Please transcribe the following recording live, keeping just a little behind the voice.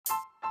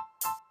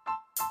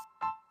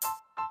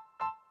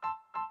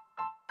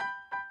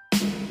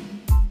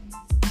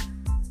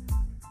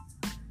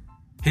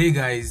Hey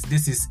guys,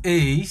 this is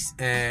Ace,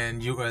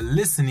 and you are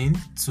listening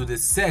to the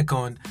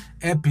second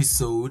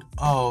episode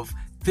of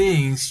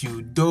Things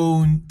You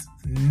Don't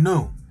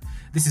Know.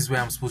 This is where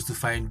I'm supposed to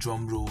find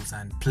drum rolls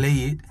and play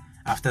it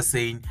after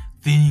saying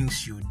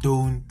things you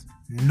don't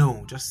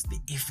know. Just the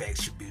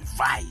effects should be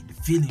right, the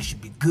feeling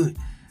should be good,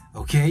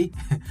 okay?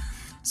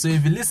 So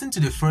if you listen to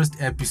the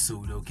first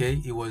episode,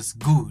 okay, it was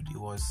good, it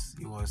was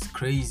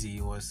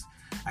crazy,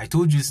 I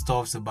told you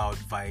stuffs about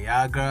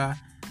Viagra,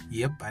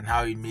 and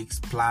how it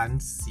makes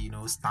plants,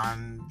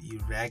 stand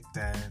erect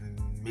and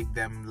make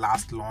them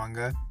last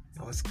longer.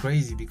 It was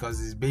crazy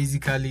because it's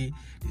basically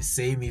the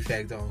same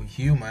effect on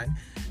human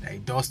that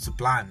it does to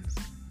plants.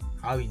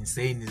 How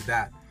insane is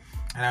that?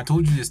 And I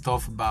told you the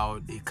stuff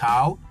about a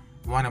cow,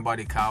 one about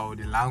the cow,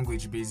 the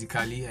language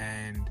basically,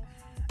 and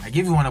I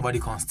gave you one about the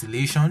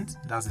constellations,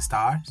 that's the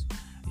stars.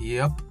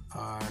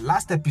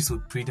 Last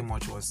episode pretty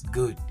much was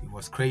good. It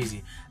was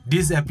crazy.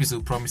 This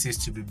episode promises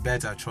to be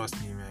better,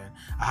 trust me, man.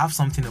 I have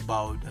something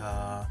about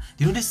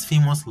this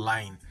famous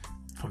line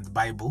from the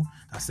Bible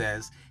that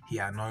says he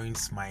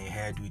anoints my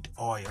head with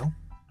oil,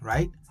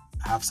 right?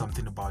 I have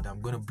something about that.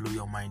 I'm gonna blow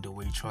your mind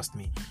away, trust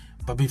me.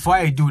 But before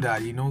I do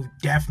that,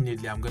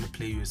 definitely I'm gonna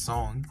play you a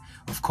song.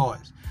 Of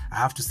course, I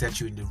have to set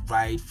you in the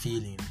right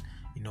feeling,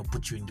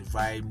 put you in the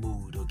right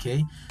mood,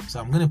 okay? So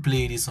I'm gonna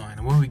play this song,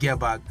 and when we get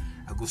back,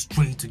 I go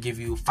straight to give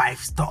you 5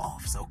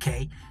 stuffs,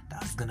 okay?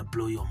 That's gonna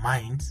blow your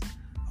minds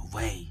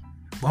away.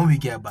 When we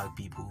get back,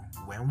 people,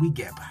 when we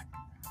get back.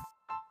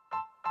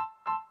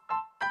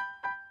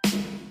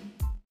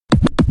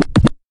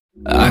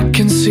 I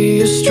can see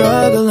you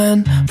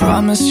struggling.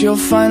 Promise you'll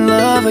find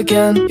love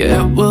again.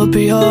 Yeah, it will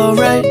be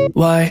alright.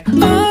 Why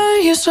are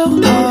you so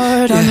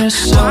hard on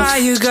yourself? Why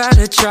you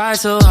gotta try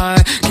so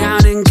hard?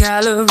 Counting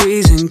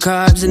calories and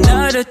carbs.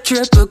 Another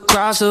trip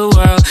across the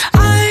world.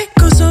 I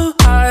go so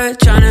hard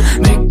trying to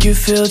make you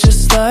feel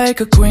just like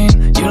a queen.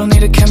 You don't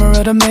need a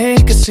camera to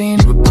make a scene.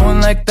 We're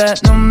born like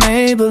that, no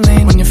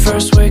Maybelline. When you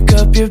first wake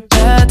up, you're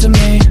bad to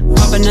me.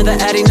 Pop another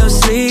Addy, no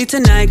sleep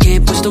tonight.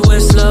 Can't push the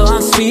whistle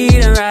on speed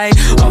and right.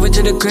 Over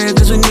to the crib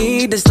cause we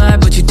need this life.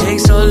 But you take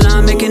so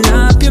long making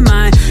up your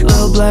mind.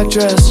 Little black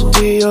dress will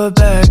be your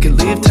back. You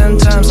leave 10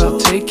 times, I'll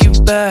take you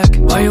back.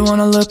 Why you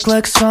wanna look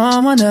like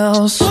someone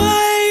else?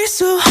 Why you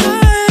so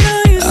hard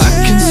on yourself?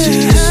 I can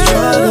see you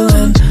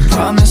struggling.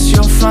 Promise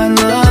you'll find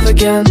love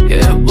again.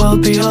 Yeah, it will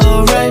be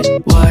alright.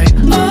 Why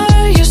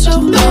are you so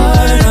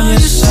hard on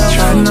yourself?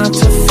 Try not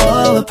to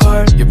fall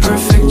apart. You're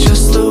perfect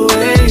just the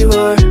way you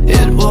are.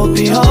 It will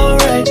be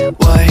alright.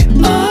 Why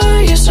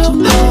are you so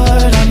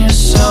hard on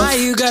yourself? Why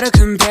you gotta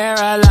compare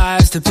our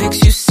lives to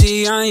pics you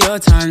see on your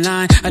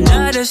timeline?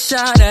 Another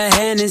shot of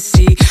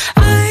Hennessy.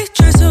 I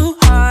try so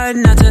hard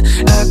not to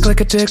act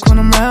like a dick when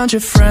I'm around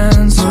your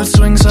friends. Mood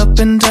swings up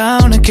and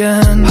down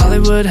again.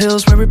 Hollywood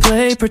Hills where we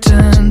play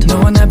pretend. No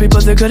one happy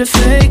but they're good at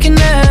faking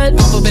it.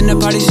 Pop up in the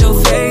party, show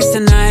face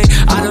tonight.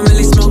 I don't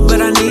really smoke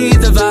but I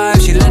need the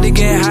vibe. She let it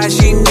get high,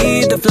 she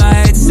need the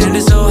flight. Send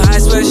her so high,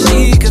 swear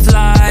she could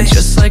fly. And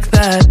just like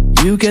that,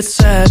 you get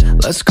sad.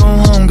 Let's go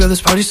home, girl,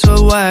 this party's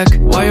so whack.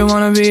 Why you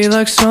wanna be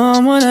like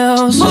someone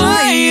else?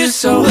 Why are you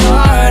so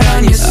hard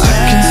on yourself?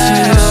 I can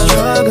see you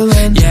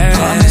struggling. Yeah.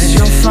 Promise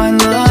you'll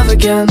find love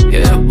again.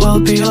 Yeah, it will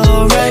be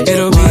alright.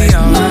 It'll be alright.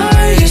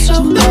 Why are you so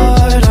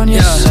hard on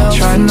yourself?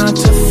 Try not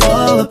to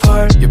fall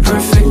apart. You're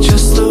perfect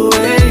just the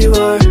way you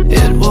are.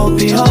 It will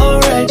be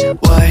alright.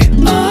 Why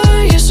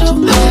are you so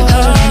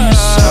hard on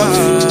yourself?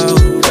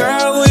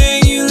 Girl,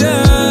 when you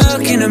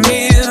look in the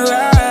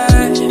mirror,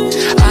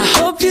 I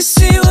hope you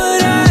see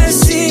what I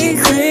see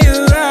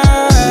clearer.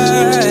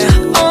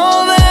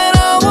 All that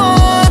I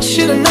want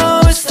you to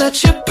know is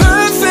that you're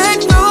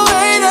perfect the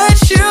way that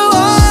you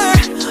are.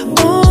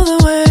 All the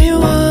way you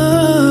are.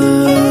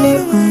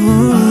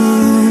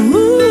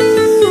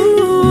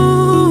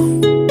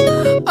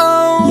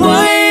 Oh,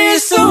 Why are you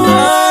so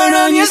hard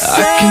on yourself?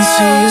 I can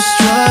see you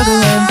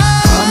struggling.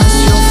 Promise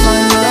you'll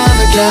find love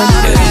again.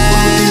 Yeah, it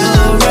will be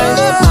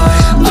alright.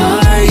 Why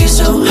are you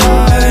so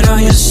hard on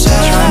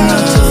yourself? Try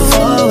not to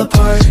fall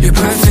apart. You're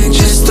perfect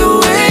just the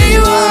way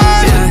you are.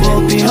 It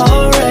will be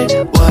alright.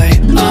 Why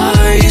Why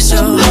are you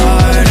so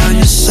hard on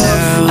yourself?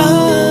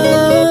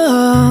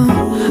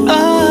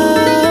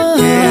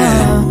 Yeah.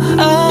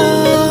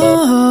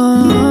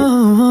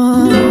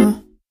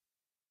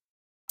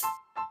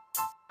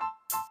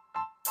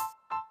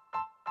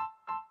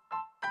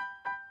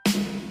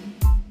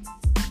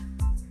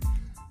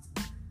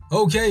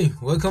 Okay,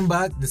 welcome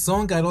back. The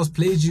song I just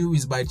played you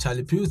is by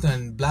Charlie Puth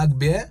and Black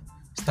Bear.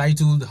 It's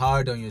titled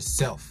Hard on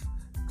Yourself.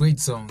 Great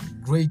song.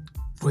 Great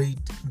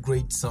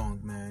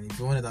song, man. If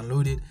you want to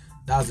download it,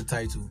 that's the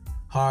title.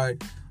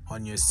 Hard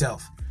on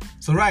Yourself.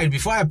 So right,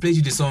 before I played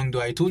you the song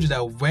though, I told you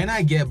that when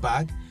I get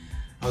back,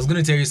 I was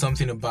going to tell you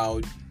something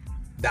about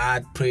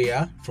that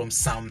prayer from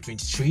Psalm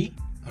 23.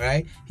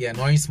 Alright? He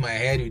anoints my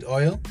head with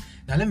oil.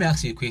 Now let me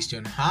ask you a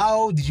question.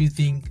 How did you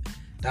think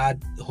that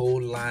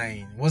whole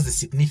line, what's the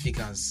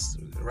significance,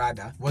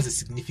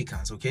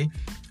 okay?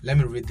 Let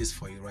me read this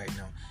for you right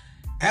now.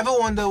 Ever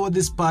wonder what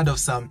this part of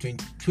Psalm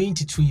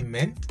 23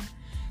 meant?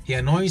 He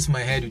anoints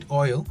my head with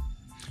oil.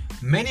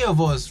 Many of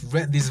us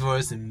read this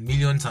verse a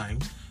million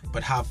times,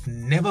 but have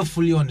never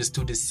fully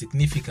understood the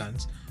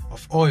significance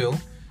of oil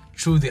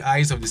through the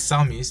eyes of the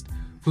psalmist,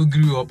 who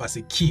grew up as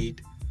a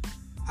kid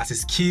as a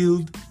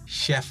skilled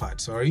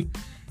shepherd.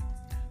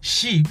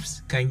 Sheep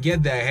can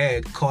get their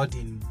head caught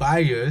in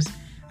barriers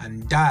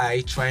and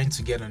die trying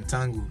to get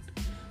untangled.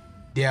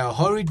 There are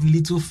horrid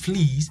little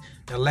fleas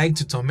that like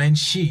to torment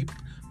sheep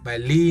by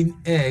laying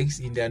eggs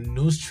in their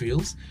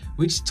nostrils,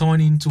 which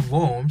turn into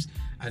worms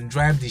and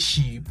drive the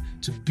sheep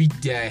to beat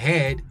their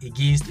head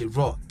against a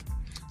rock,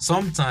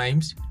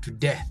 sometimes to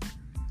death.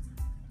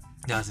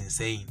 That's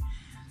insane.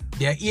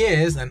 Their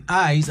ears and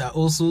eyes are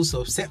also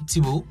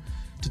susceptible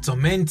to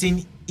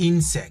tormenting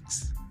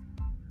insects.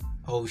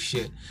 Oh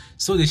shit.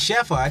 So the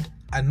shepherd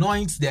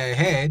anoints their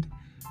head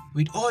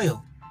with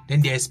oil.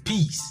 Then there's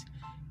peace.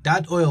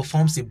 That oil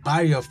forms a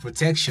barrier of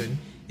protection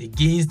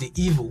against the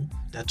evil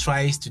that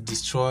tries to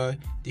destroy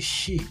the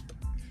sheep.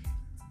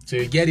 So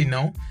you get it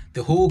now?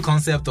 The whole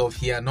concept of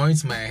he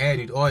anoints my head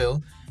with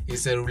oil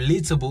is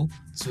relatable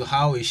to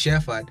how a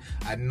shepherd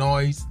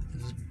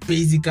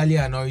basically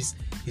anoints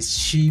his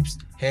sheep's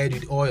head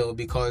with oil,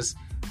 because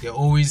they're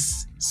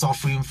always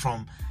suffering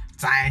from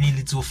tiny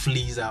little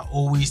fleas that are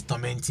always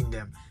tormenting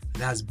them.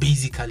 That's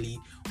basically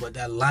what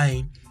that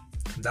line,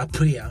 that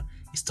prayer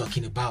is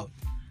talking about.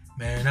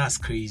 Man, that's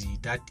crazy.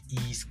 That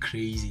is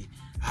crazy.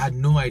 I had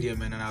no idea,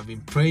 man, and I've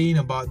been praying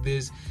about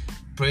this.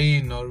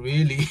 Praying, not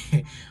really.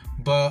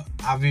 But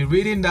I've been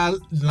reading that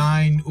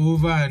line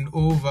over and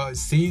over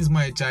since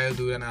my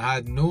childhood, and I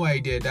had no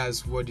idea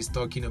that's what it's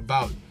talking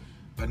about.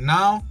 But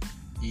now,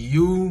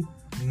 you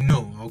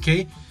know,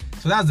 okay?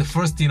 So that's the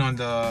first thing on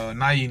the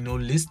Now You Know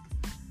list.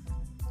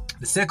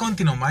 The second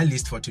thing on my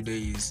list for today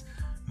is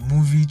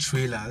movie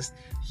trailers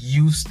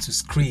used to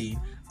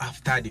screen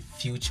after the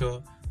feature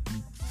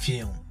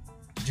film.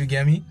 Did you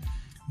get me?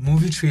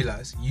 Movie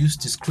trailers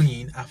used to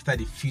screen after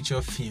the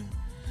feature film.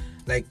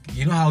 Like,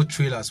 you know how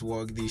trailers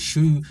work? They show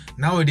you,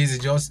 nowadays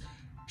they just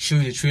show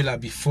you the trailer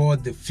before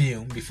the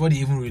film, before they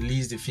even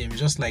release the film. It's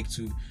just like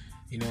to,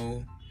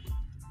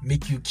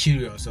 make you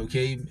curious,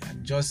 okay?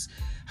 And just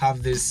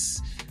have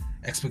this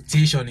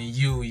expectation in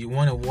you. You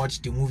want to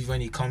watch the movie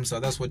when it comes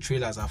out. That's what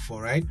trailers are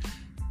for, right?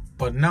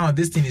 But now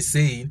this thing is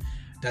saying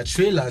that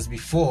trailers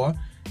before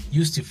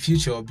used to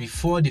feature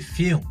before the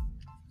film.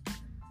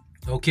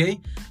 Okay?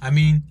 I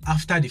mean,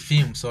 after the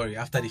film,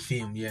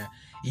 yeah.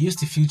 It used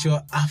to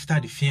feature after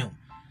the film.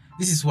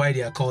 This is why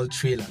they are called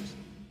trailers,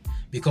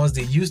 because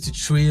they used to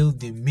trail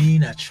the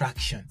main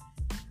attraction.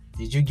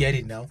 Did you get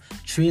it now?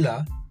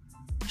 Trailer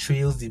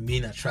trails the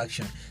main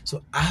attraction.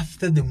 So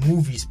after the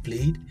movie is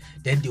played,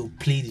 then they'll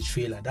play the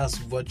trailer. That's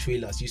what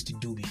trailers used to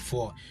do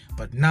before.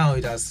 But now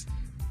it has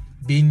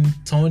been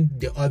turned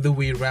the other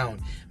way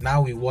around.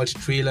 Now we watch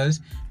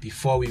trailers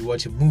before we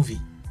watch a movie.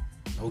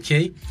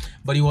 Okay?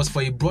 But it was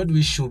for a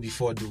Broadway show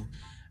before, though,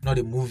 not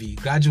a movie.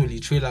 Gradually,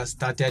 trailers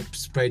started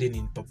spreading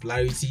in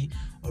popularity.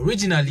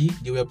 Originally,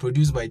 they were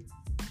produced by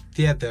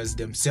theaters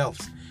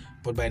themselves,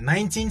 but by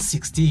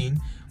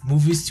 1916,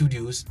 movie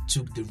studios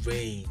took the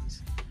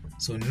reins.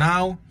 So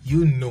now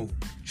you know,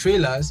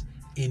 trailers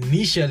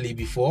initially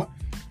before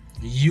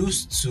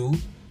used to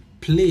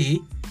play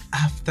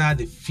after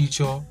the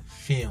feature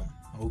film.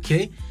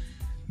 Okay?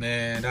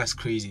 Man, that's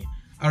crazy.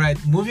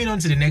 Alright, moving on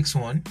to the next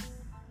one.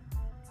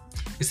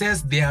 It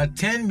says there are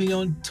 10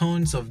 million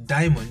tons of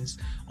diamonds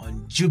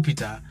on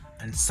Jupiter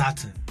and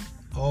Saturn.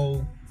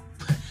 Oh,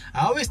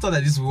 I always thought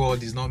that this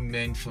world is not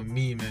meant for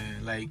me,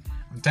 man. Like,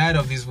 I'm tired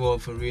of this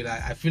world for real.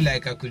 I feel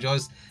like I could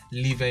just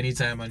leave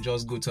anytime and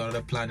just go to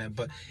another planet.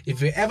 But if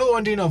you're ever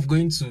wondering of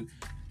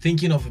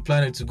thinking of a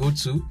planet to go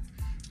to,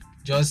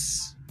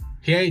 just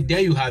there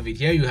you have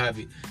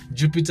it.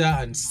 Jupiter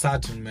and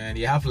Saturn, man.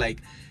 They have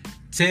like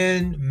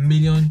 10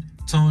 million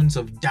tons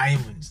of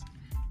diamonds.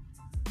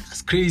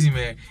 That's crazy,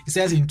 man. It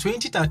says in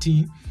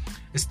 2013,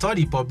 a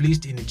study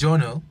published in the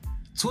journal,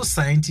 2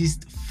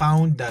 scientists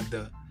found that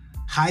the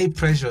high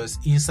pressures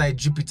inside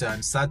Jupiter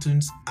and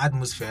Saturn's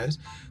atmospheres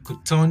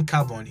could turn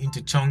carbon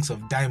into chunks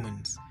of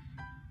diamonds.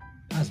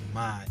 That's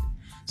mad.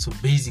 So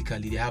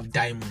basically, they have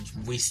diamonds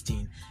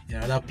wasting in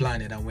another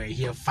planet, and we're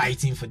here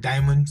fighting for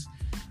diamonds.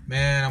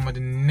 Man, I'm at the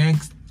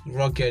next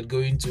rocket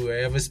going to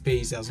wherever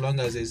space, as long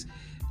as it's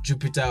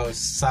Jupiter or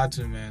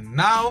Saturn, man.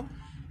 Now,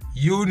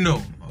 you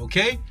know,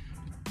 okay?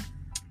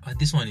 But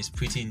this one is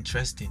pretty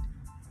interesting.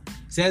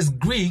 It says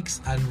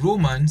Greeks and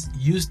Romans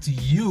used to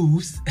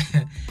use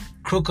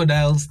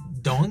crocodile's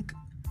dung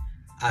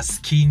as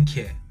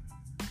skincare.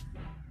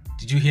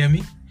 Did you hear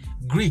me?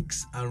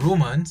 Greeks and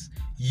Romans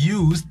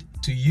used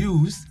to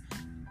use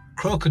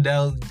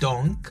crocodile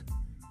dung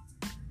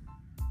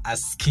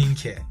as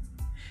skincare.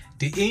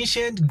 The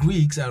ancient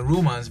Greeks and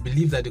Romans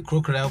believed that the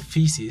crocodile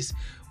feces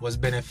was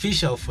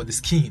beneficial for the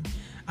skin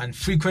and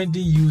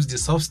frequently used the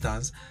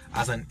substance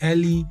as an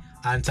early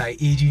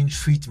anti-aging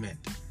treatment.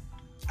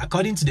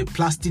 According to the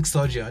plastic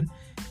surgeon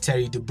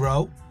Terry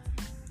Dubrow,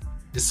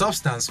 the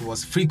substance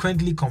was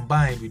frequently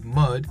combined with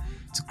mud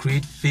to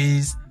create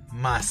face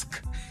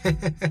mask.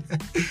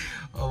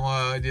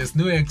 There's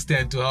no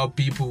extent to how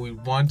people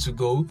would want to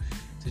go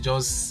to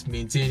just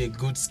maintain a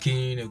good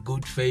skin, a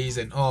good face,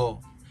 and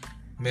all.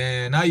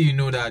 Man, now you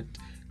know that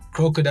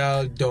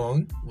crocodile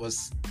dung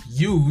was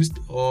used,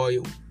 or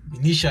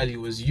initially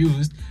was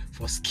used,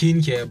 for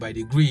skincare by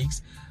the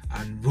Greeks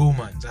and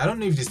Romans. I don't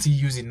know if they still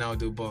use it now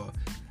though, but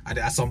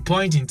at some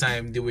point in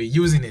time they were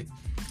using it.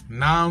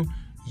 Now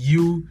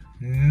you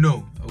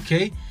know,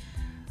 okay?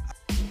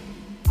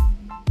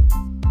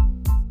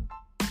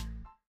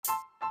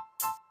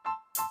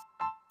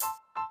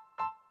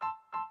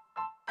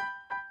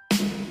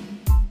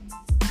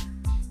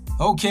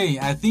 Okay,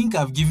 I think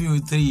I've given you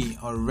three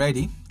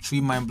already.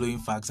 Three mind-blowing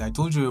facts. I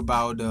told you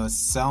about the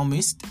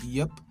psalmist.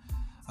 Yep.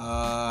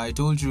 I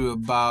told you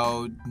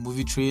about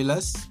movie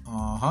trailers.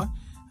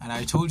 And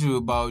I told you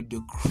about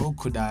the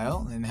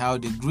crocodile and how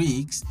the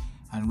Greeks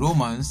and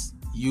Romans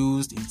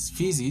used its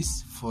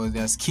feces for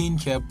their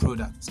skincare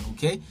products.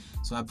 Okay,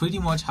 so I pretty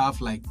much have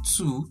like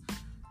 2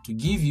 to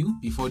give you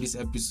before this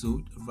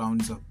episode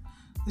rounds up.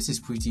 This is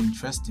pretty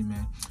interesting,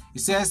 man. It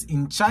says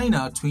in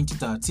China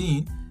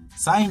 2013,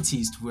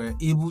 scientists were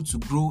able to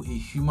grow a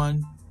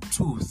human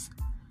tooth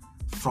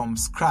from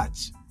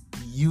scratch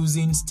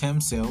using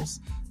stem cells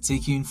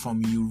taken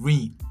from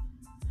urine.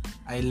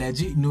 I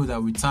legit know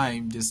that with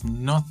time, there's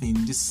nothing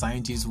these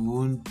scientists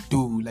won't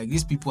do. Like,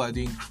 these people are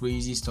doing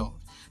crazy stuff.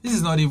 This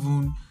is not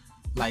even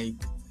like,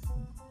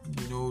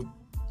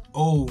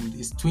 old.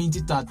 It's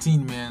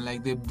 2013, man.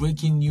 Like, they're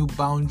breaking new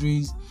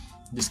boundaries,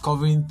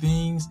 discovering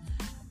things.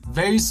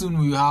 Very soon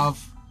we have,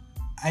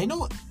 I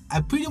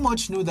pretty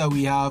much know that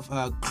we have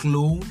a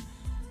clone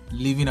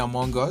living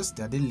among us.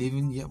 That they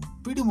living, yeah,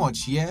 pretty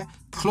much, yeah.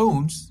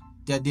 Clones.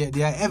 There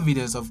are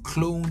evidence of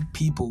cloned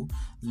people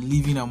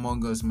living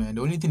among us, man.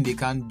 The only thing they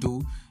can't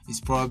do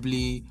is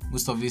probably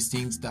most of these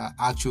things that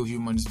actual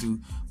humans do.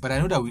 But I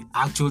know that with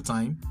actual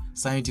time,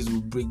 scientists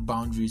will break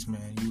boundaries,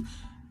 man.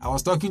 I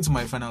was talking to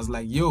my friend. I was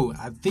like, yo,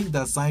 I think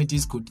that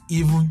scientists could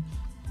even,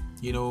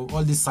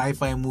 all these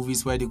sci-fi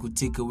movies where they could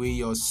take away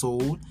your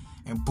soul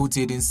and put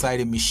it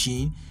inside a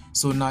machine.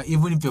 So now,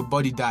 even if your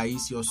body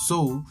dies, your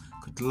soul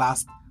could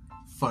last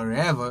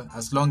forever,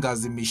 as long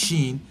as the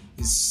machine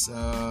is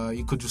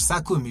you could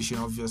recycle a machine,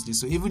 obviously.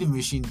 So even if the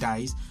machine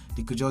dies,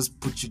 they could just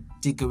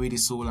take away the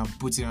soul and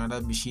put it in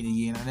another machine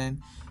again, and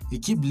then they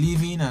keep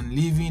living and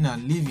living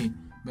and living.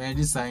 Man,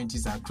 these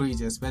scientists are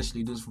crazy,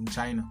 especially those from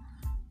China.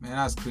 Man,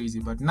 that's crazy.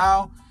 But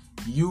now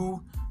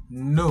you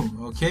know,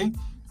 okay?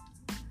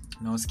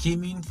 Now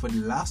skimming for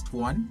the last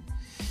one.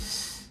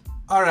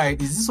 Alright,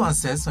 this one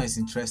is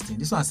interesting.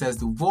 This one says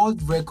the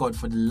world record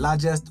for the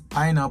largest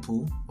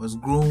pineapple was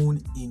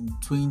grown in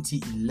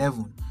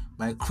 2011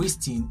 by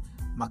Christine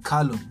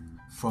McCallum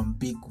from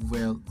Big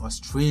Well,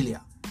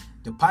 Australia.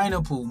 The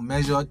pineapple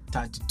measured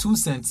 32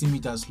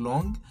 centimeters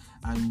long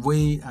and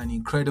weighed an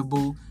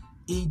incredible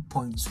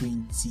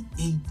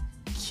 8.28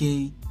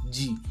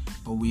 kg.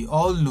 But we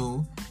all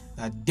know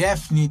that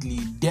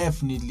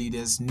definitely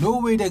there's no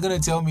way they're gonna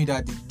tell me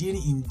that they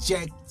didn't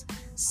inject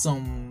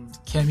some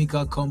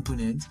chemical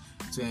component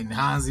to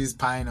enhance this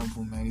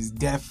pineapple, man. It's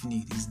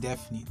definite.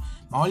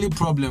 My only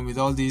problem with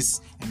all this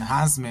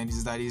enhancement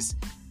is that it's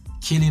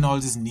killing all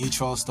this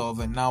natural stuff,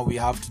 and now we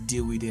have to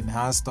deal with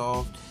enhanced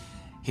stuff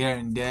here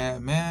and there.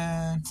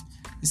 Man,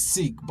 it's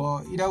sick.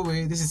 But either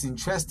way, this is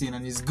interesting,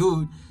 and it's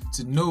good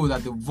to know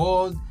that the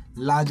world's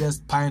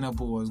largest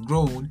pineapple was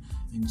grown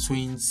in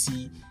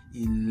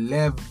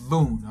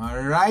 2011.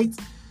 Alright,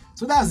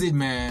 so that's it,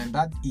 man.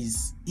 That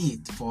is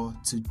it for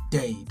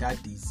today.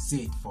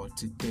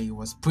 It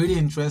was pretty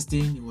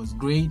interesting. It was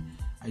great.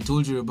 I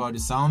told you about the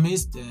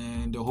psalmist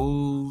and the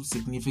whole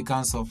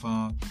significance of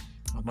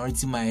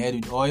anointing my head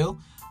with oil.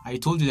 I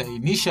told you that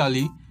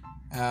initially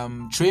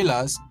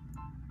trailers,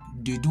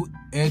 they do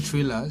air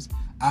trailers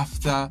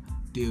after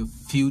the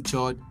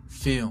featured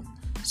film.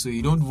 So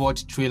you don't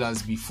watch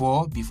trailers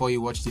before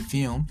you watch the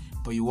film,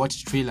 but you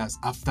watch trailers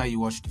after you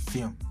watch the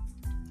film.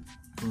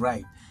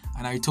 Right.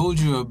 And I told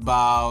you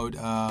about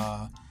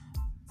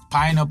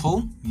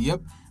pineapple,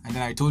 yep. And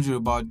then I told you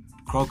about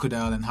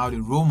crocodile and how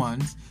the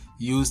Romans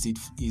used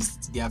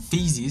their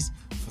feces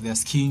for their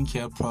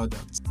skincare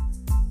products.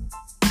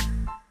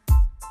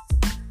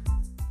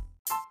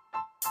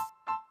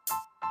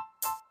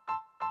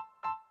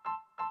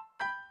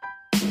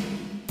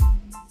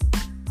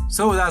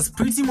 So that's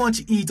pretty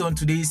much it on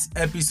today's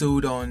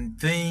episode on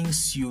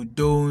things you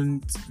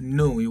don't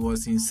know. It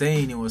was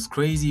insane, it was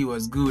crazy, it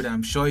was good.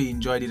 I'm sure you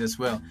enjoyed it as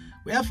well.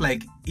 We have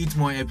like 8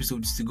 more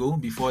episodes to go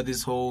before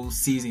this whole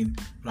season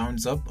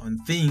rounds up on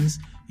things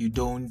you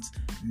don't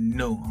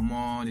know.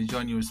 The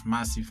journey was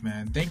massive,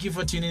 man. Thank you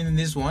for tuning in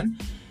this one.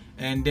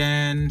 And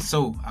then,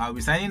 so I'll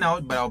be signing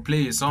out, but I'll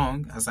play a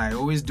song as I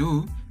always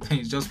do.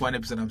 It's just one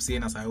episode I'm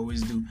saying as I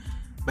always do.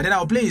 But then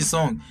I'll play a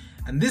song.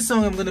 And this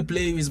song I'm going to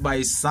play is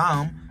by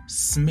Sam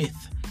Smith.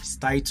 It's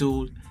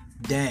titled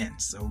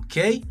Dance,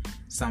 okay?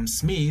 Sam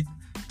Smith,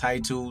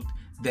 titled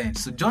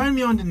Dance. So join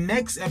me on the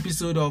next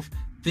episode of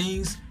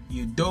Things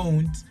You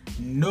Don't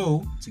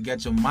Know to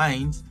get your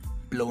mind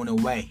blown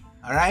away.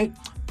 Alright?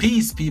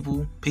 Peace,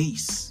 people.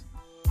 Peace.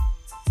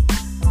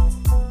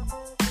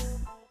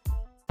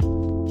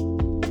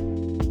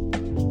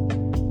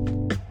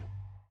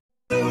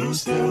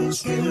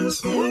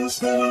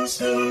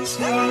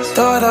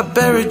 Thought I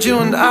buried you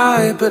and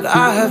I, but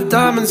I have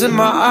diamonds in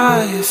my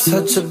eyes.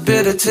 Such a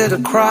bitter tear to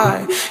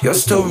cry. You're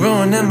still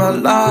ruining my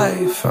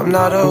life. I'm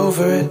not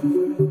over it.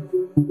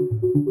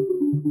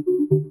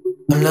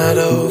 I'm not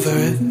over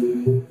it.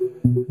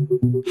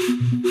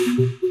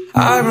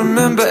 I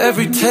remember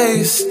every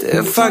taste.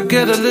 If I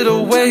get a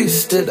little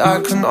wasted, I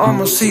can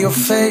almost see your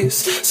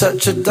face.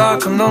 Such a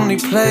dark and lonely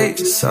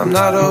place. I'm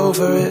not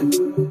over it.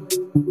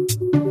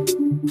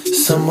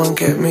 Someone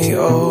get me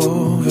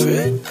over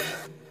it.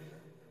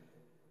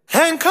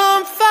 And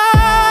come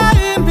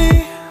find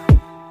me.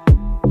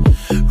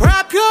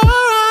 Wrap your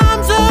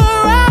arms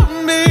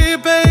around me,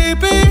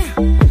 baby.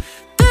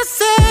 They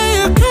say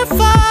you can't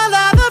fall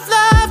out of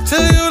love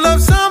till you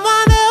love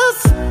someone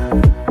else.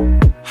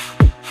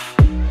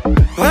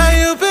 Where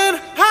you been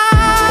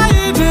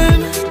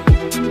hiding?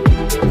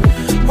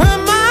 When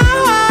my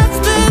heart's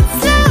been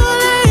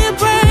slowly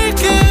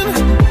breaking.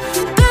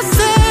 They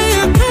say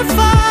you can't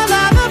fall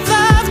out of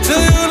love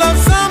till you love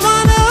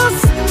someone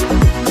else.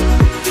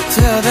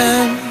 Till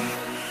then,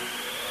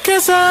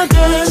 guess I'll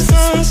dance.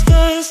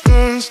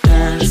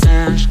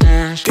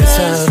 Guess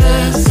I'll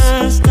dance.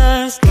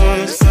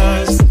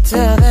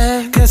 Till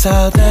then, guess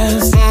I'll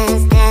dance.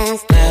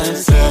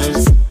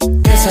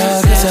 Guess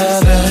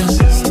I'll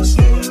dance.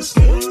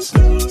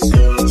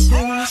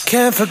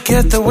 Can't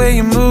forget the way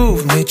you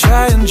move me.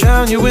 Try and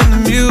drown you in the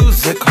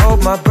music.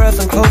 Hold my breath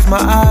and close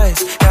my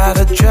eyes.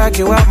 Gotta drag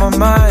you out my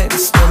mind.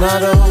 Still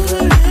not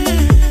over it.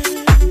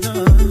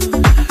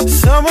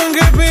 Someone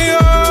get me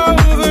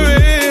over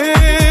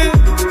it.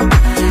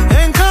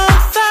 And come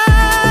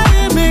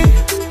find me.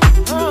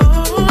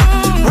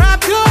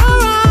 Wrap your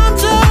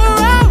arms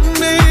around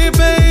me,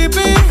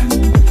 baby.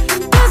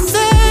 They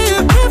say you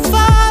can't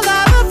fall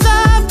out of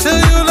love till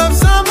you love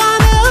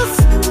someone else.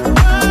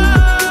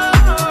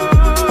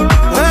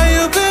 Where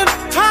you been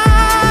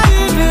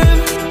hiding?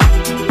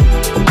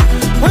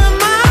 When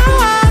my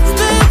heart's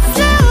been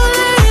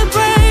slowly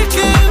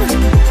breaking.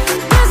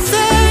 They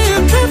say you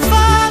can't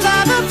fall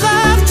out of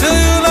love till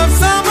you love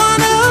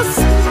someone else.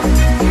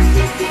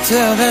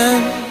 Till then,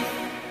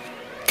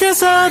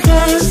 guess I'll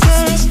dance.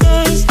 Guess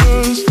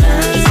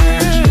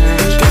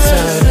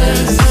I'll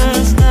dance.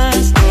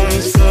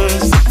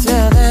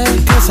 Till then,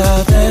 guess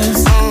I'll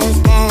dance.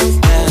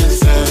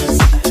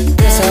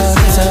 Guess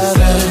I'll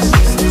dance.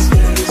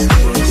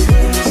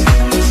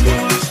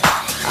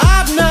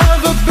 I've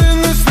never been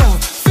this low.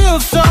 Feel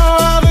so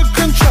out of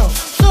control.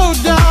 Slow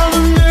down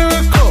a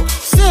miracle.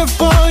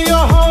 Sip on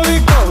your Holy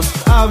Ghost.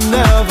 I've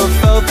never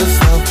felt this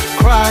low.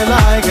 Cry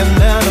like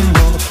an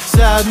animal.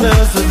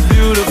 Sadness of